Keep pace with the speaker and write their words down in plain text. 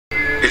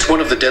It's one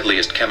of the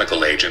deadliest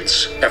chemical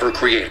agents ever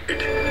created.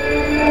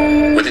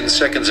 Within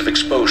seconds of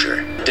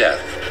exposure, death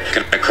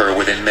can occur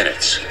within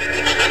minutes.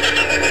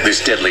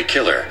 This deadly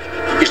killer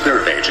is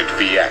nerve agent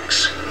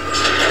VX.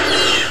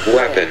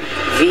 Weapon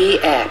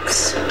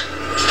VX.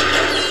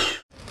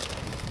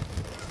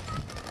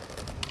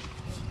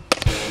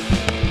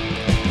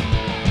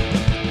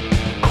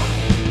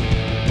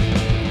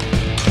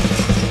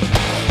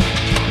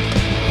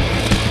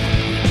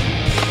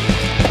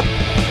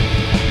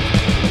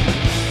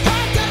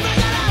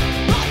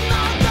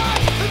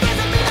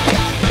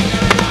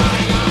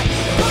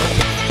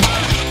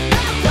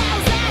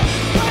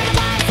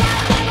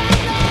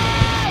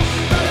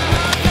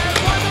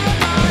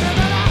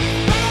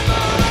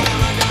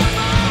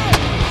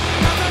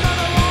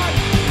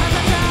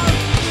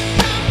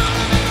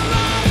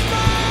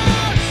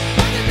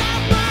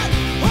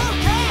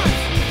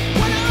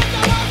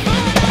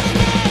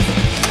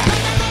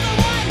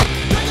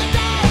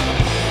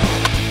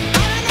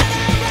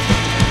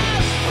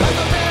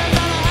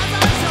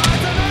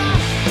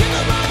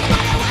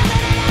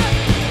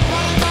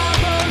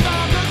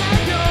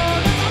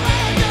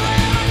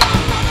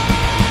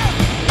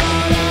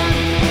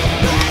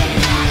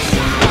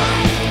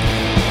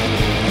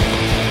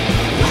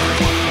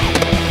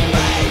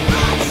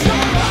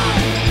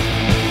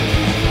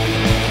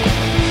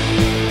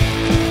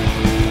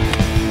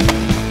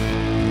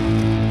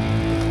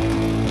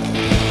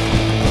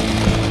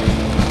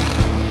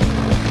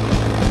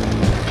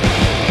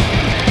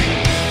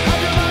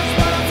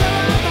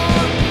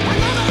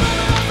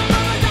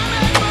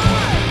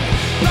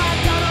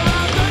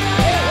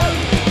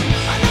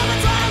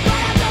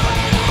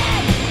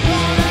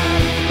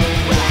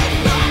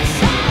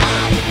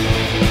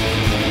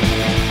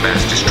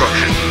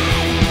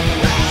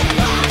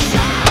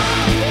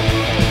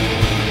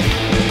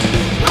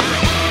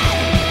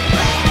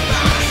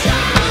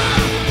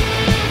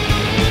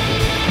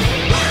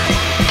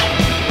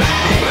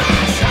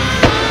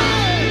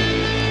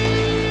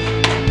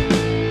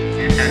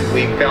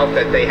 We felt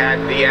that they had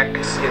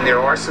VX in their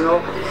arsenal.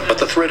 But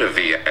the threat of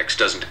VX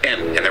doesn't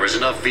end, and there is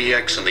enough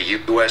VX in the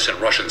US and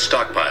Russian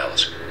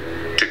stockpiles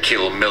to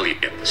kill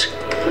millions.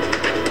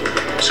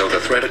 So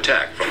the threat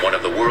attack from one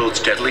of the world's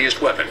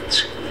deadliest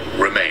weapons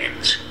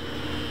remains.